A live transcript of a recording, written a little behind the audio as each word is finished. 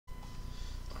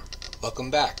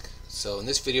Welcome back. So in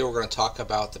this video we're going to talk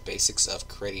about the basics of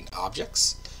creating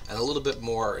objects and a little bit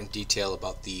more in detail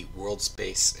about the world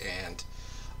space and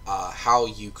how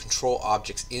you control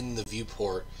objects in the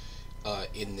viewport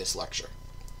in this lecture.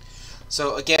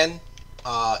 So again,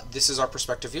 this is our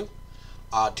perspective view.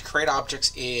 To create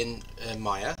objects in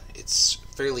Maya, it's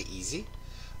fairly easy.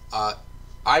 I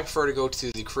prefer to go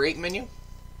to the Create menu,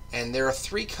 and there are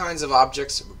three kinds of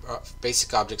objects,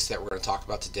 basic objects that we're going to talk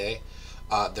about today.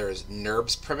 There's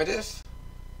NURBS primitive,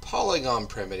 polygon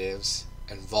primitives,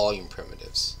 and volume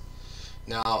primitives.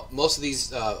 Now, most of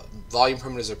these volume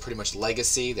primitives are pretty much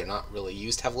legacy. They're not really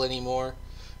used heavily anymore.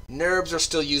 NURBS are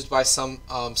still used by some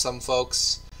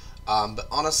folks, but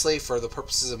honestly, for the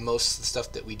purposes of most of the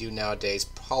stuff that we do nowadays,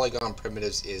 polygon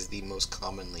primitives is the most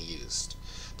commonly used.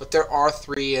 But there are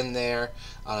three in there.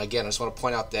 Again, I just want to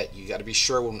point out that you got to be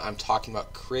sure when I'm talking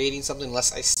about creating something,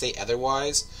 unless I say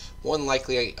otherwise, more than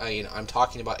likely I'm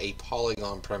talking about a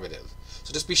polygon primitive.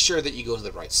 So just be sure that you go to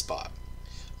the right spot,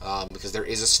 because there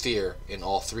is a sphere in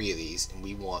all three of these, and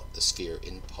we want the sphere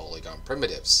in polygon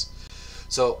primitives.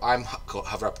 So I'm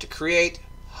hover up to create,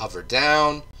 hover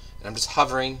down, and I'm just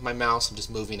hovering my mouse. I'm just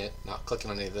moving it, not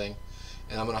clicking on anything.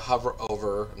 And I'm going to hover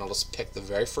over, and I'll just pick the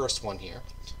very first one here.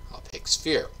 I'll pick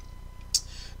sphere.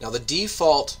 Now the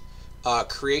default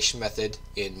creation method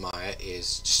in Maya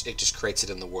is it just creates it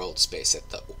in the world space at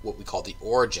what we call the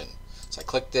origin. So I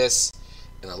click this,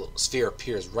 and a little sphere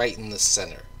appears right in the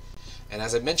center. And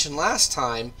as I mentioned last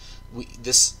time, we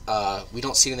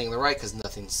don't see anything on the right because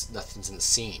nothing's in the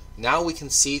scene. Now we can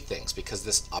see things because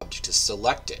this object is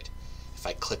selected. If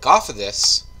I click off of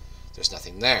this, there's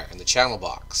nothing there in the channel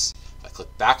box. If I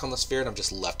click back on the sphere, and I'm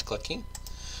just left clicking,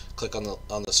 click on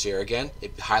the sphere again,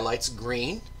 it highlights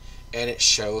green and it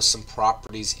shows some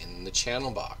properties in the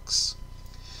channel box.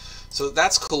 So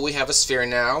that's cool. We have a sphere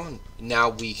now. Now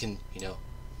we can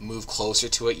move closer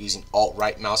to it using alt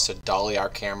right mouse to dolly our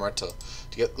camera to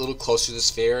get a little closer to the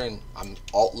sphere, and I'm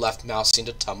alt left mousing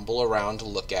to tumble around to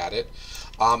look at it.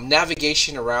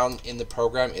 Navigation around in the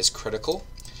program is critical.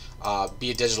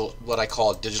 Be what I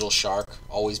call a digital shark.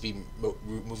 Always be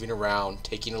moving around,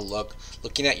 taking a look,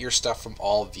 looking at your stuff from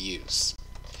all views.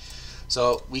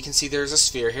 So we can see there's a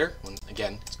sphere here.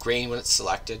 Again, it's green when it's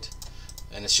selected,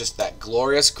 and it's just that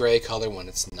glorious gray color when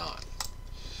it's not.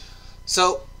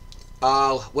 So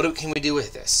what can we do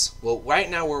with this? Well, right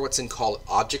now we're what's called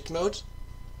object mode.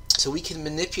 So we can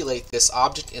manipulate this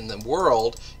object in the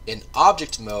world in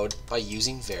object mode by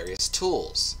using various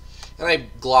tools. And I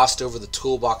glossed over the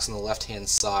toolbox on the left-hand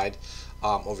side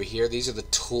over here. These are the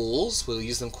tools. We'll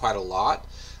use them quite a lot,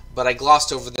 but I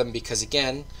glossed over them because,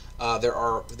 again, there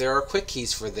are quick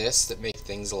keys for this that make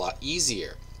things a lot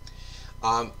easier.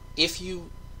 If you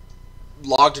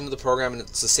logged into the program and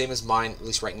it's the same as mine, at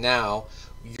least right now,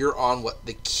 you're on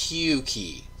the Q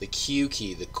key, the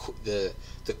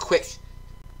quick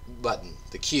button,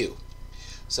 the Q.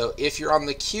 So if you're on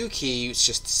the Q key, it's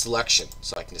just selection.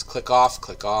 So I can just click off,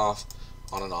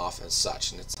 on and off, and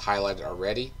such. And it's highlighted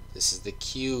already. This is the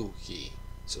Q key.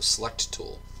 So select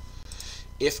tool.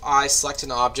 If I select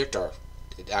an object, or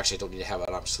actually I don't need to have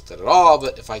an object selected at all,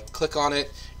 but if I click on it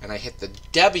and I hit the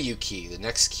W key, the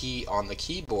next key on the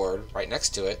keyboard right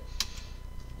next to it,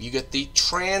 you get the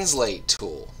translate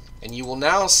tool. And you will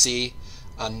now see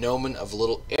a gnomon of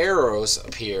little arrows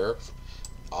appear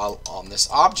on this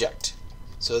object.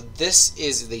 So this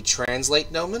is the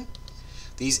translate gnomon.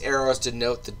 These arrows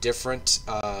denote the different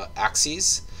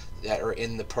axes that are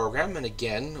in the program, and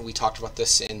again, we talked about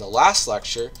this in the last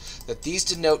lecture, that these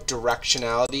denote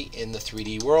directionality in the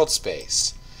 3D world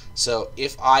space. So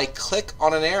if I click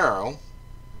on an arrow,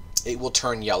 it will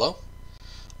turn yellow,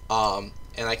 and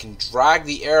I can drag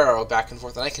the arrow back and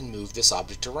forth, and I can move this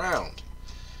object around.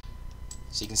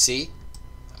 So you can see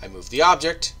I move the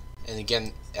object, and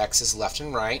again, X is left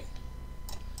and right.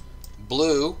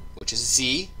 Blue, which is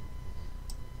Z,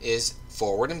 is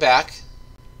forward and back,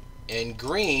 and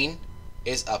green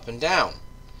is up and down.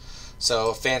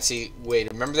 So fancy way to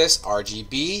remember this,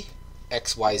 RGB,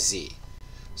 XYZ.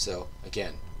 So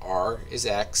again, R is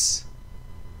X,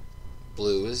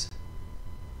 blue is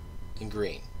and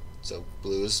green. So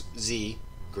blue is Z,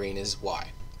 green is Y.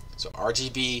 So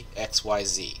RGB,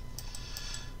 XYZ.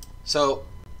 So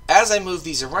as I move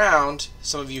these around,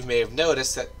 some of you may have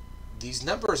noticed that these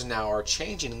numbers now are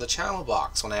changing in the channel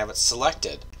box when I have it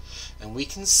selected. And we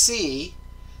can see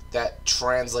that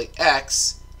translate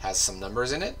X has some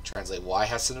numbers in it, translate Y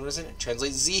has some numbers in it,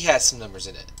 translate Z has some numbers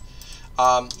in it.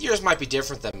 Yours might be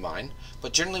different than mine,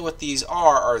 but generally what these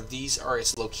are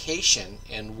its location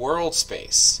and world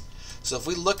space. So if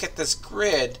we look at this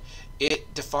grid,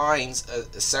 it defines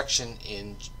a section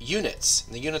in units.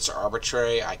 And the units are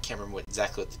arbitrary. I can't remember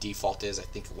exactly what the default is. I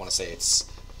want to say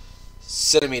it's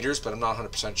centimeters, but I'm not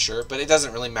 100% sure. But it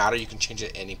doesn't really matter. You can change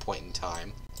it at any point in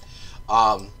time.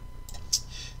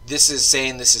 This is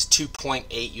saying this is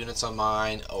 2.8 units on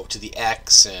mine, to the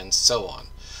X, and so on.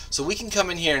 So we can come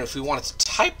in here, and if we wanted to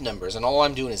type numbers, and all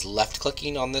I'm doing is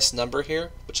left-clicking on this number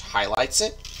here, which highlights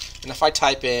it. And if I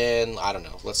type in, I don't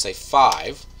know, let's say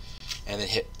 5, and then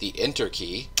hit the Enter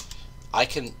key, I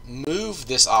can move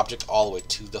this object all the way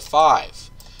to the 5.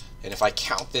 And if I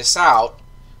count this out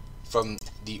from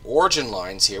the origin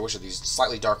lines here, which are these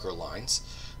slightly darker lines,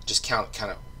 just count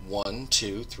kind of 1,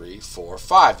 2, 3, 4,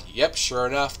 5. Yep, sure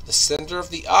enough, the center of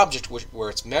the object where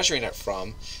it's measuring it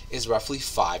from is roughly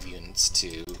 5 units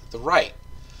to the right.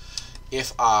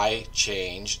 If I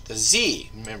change the Z,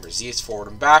 remember Z is forward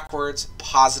and backwards,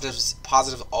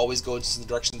 positive always go into the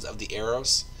directions of the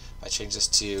arrows. If I change this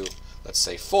to, let's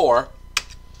say 4,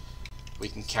 we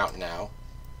can count now.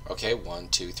 Okay, 1,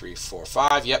 2, 3, 4,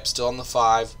 5. Yep, still on the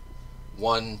 5.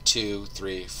 1, 2,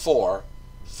 3, 4.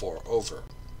 4 over.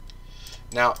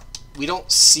 Now, we don't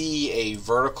see a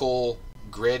vertical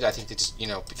grid. I think that just,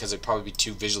 because it'd probably be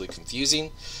too visually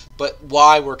confusing. But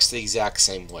Y works the exact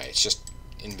same way. It's just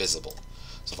invisible.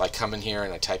 So if I come in here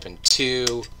and I type in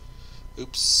 2,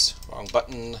 oops, wrong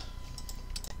button.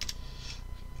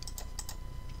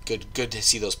 Good to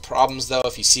see those problems though.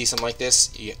 If you see something like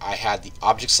this, I had the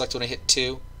object selected when I hit 2.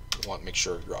 You want to make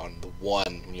sure you're on the 1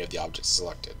 when you have the object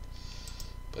selected.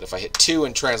 But if I hit 2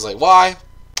 and translate Y,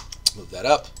 move that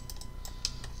up.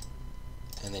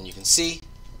 And then you can see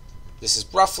this is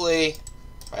roughly,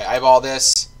 if I eyeball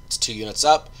this, it's 2 units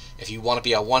up. If you want to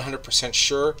be 100%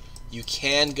 sure, you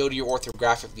can go to your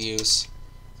orthographic views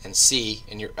and see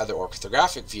in your other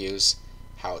orthographic views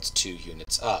how it's 2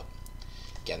 units up.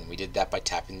 Again, we did that by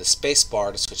tapping the space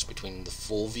bar to switch between the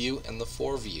full view and the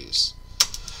 4 views.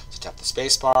 So tap the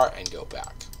space bar and go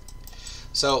back.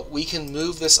 So we can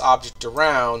move this object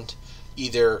around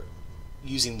either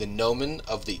using the gnomon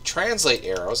of the translate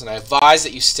arrows, and I advise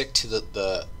that you stick to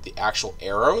the actual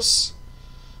arrows,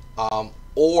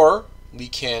 or we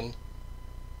can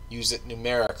use it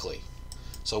numerically.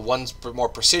 So one's more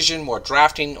precision, more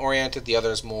drafting oriented, the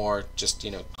other is more just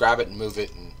grab it and move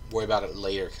it and worry about it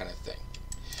later kind of thing.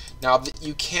 Now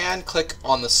you can click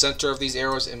on the center of these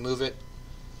arrows and move it,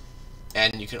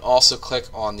 and you can also click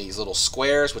on these little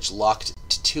squares which lock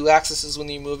to 2 axes when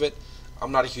you move it.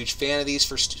 I'm not a huge fan of these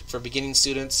for beginning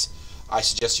students. I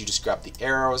suggest you just grab the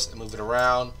arrows and move it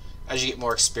around. As you get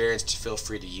more experience, feel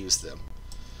free to use them.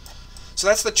 So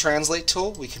that's the translate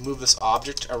tool. We can move this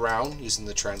object around using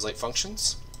the translate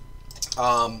functions.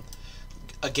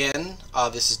 Again,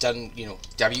 this is done,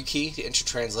 W key to enter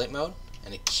translate mode,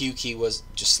 and a Q key was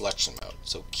just selection mode.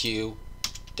 So Q,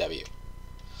 W.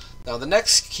 Now the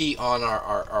next key on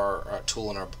our tool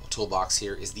in our toolbox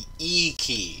here is the E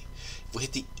key. If we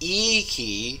hit the E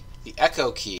key, the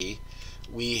echo key,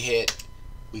 we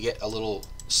get a little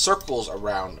circles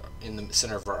around in the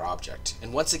center of our object.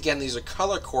 And once again, these are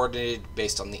color coordinated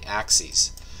based on the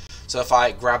axes. So if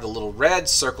I grab the little red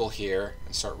circle here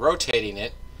and start rotating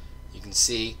it, you can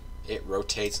see it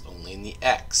rotates only in the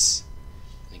X.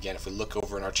 And again, if we look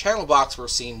over in our channel box, we're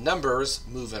seeing numbers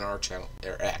move in our channel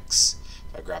or X.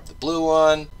 If I grab the blue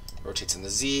one, rotates in the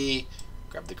Z.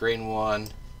 Grab the green one,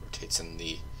 rotates in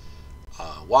the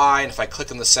Y, and if I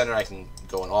click in the center, I can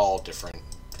go in all different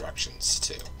directions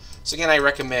too. So again, I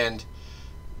recommend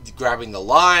grabbing the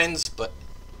lines, but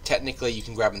technically you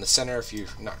can grab in the center if you're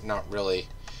not really,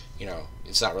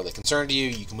 it's not really concerned to you.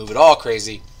 You can move it all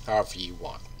crazy, however you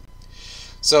want.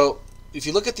 So if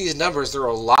you look at these numbers, they're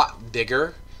a lot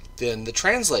bigger than the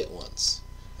translate ones.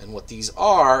 And what these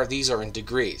are in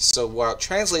degrees. So while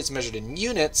translate is measured in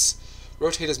units,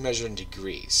 rotate is measured in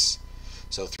degrees.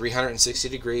 So 360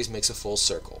 degrees makes a full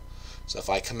circle. So if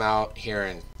I come out here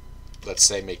and let's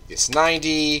say make this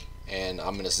 90, and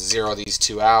I'm going to zero these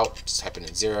 2 out, just typing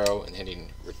in 0 and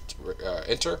hitting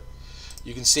enter,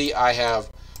 you can see I have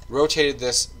rotated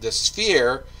this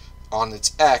sphere on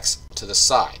its X to the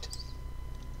side.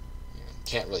 You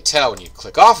can't really tell when you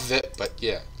click off of it, but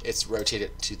yeah, it's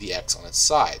rotated to the X on its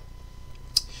side.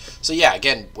 So yeah,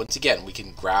 once again, we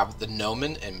can grab the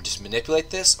gnomon and just manipulate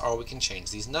this, or we can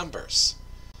change these numbers.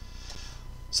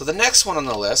 So the next one on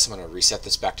the list, I'm going to reset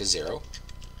this back to 0,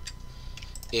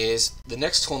 is the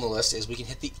next tool on the list is we can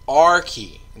hit the R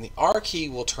key. And the R key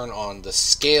will turn on the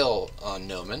scale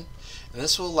gnomon, and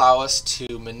this will allow us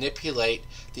to manipulate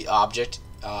the object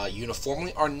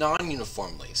uniformly or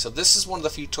non-uniformly. So this is one of the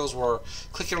few tools where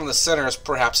clicking on the center is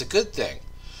perhaps a good thing,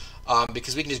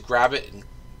 because we can just grab it and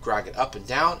drag it up and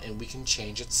down, and we can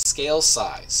change its scale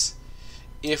size.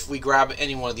 If we grab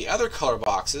any one of the other color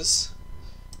boxes,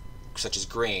 such as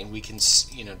green, we can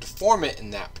deform it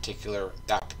in that particular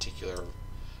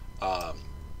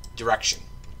direction.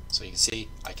 So you can see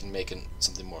I can make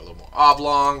something a little more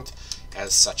oblong,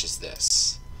 as such as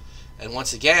this. And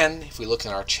once again, if we look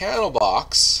in our channel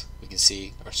box, we can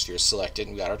see our sphere is selected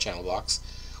and we got our channel box.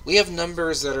 We have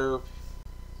numbers that are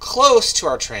close to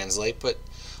our translate, but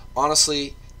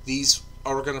honestly these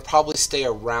are going to probably stay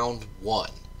around 1.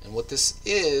 And what this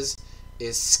is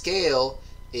scale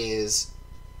is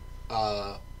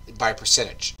by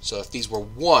percentage. So if these were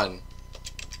 1,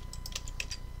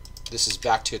 this is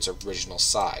back to its original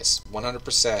size,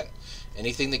 100%.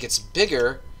 Anything that gets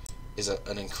bigger is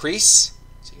an increase.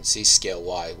 So you can see scale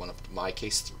Y went up, in my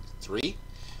case, 3.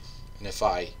 And if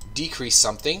I decrease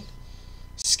something,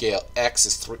 scale X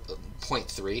is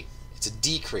 0.3. It's a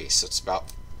decrease, so it's about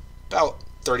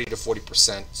 30 to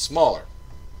 40% smaller.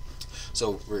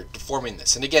 So we're deforming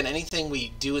this. And again, anything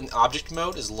we do in object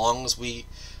mode, as long as we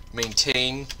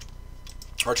maintain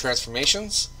our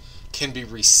transformations, can be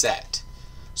reset.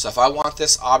 So if I want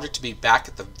this object to be back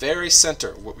at the very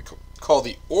center, what we call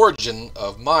the origin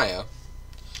of Maya,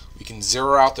 we can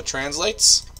zero out the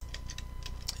translates.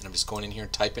 And I'm just going in here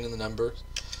and typing in the numbers,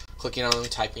 clicking on them,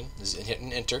 typing, and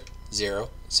hitting enter. 0,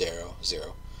 0,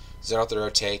 0. 0 out the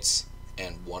rotates,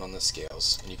 and 1 on the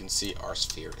scales. And you can see our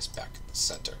sphere is back at the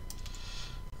center.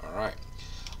 Alright.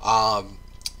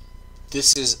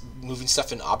 This is moving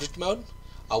stuff in object mode.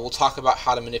 We'll talk about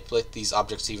how to manipulate these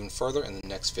objects even further in the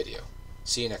next video.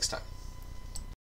 See you next time.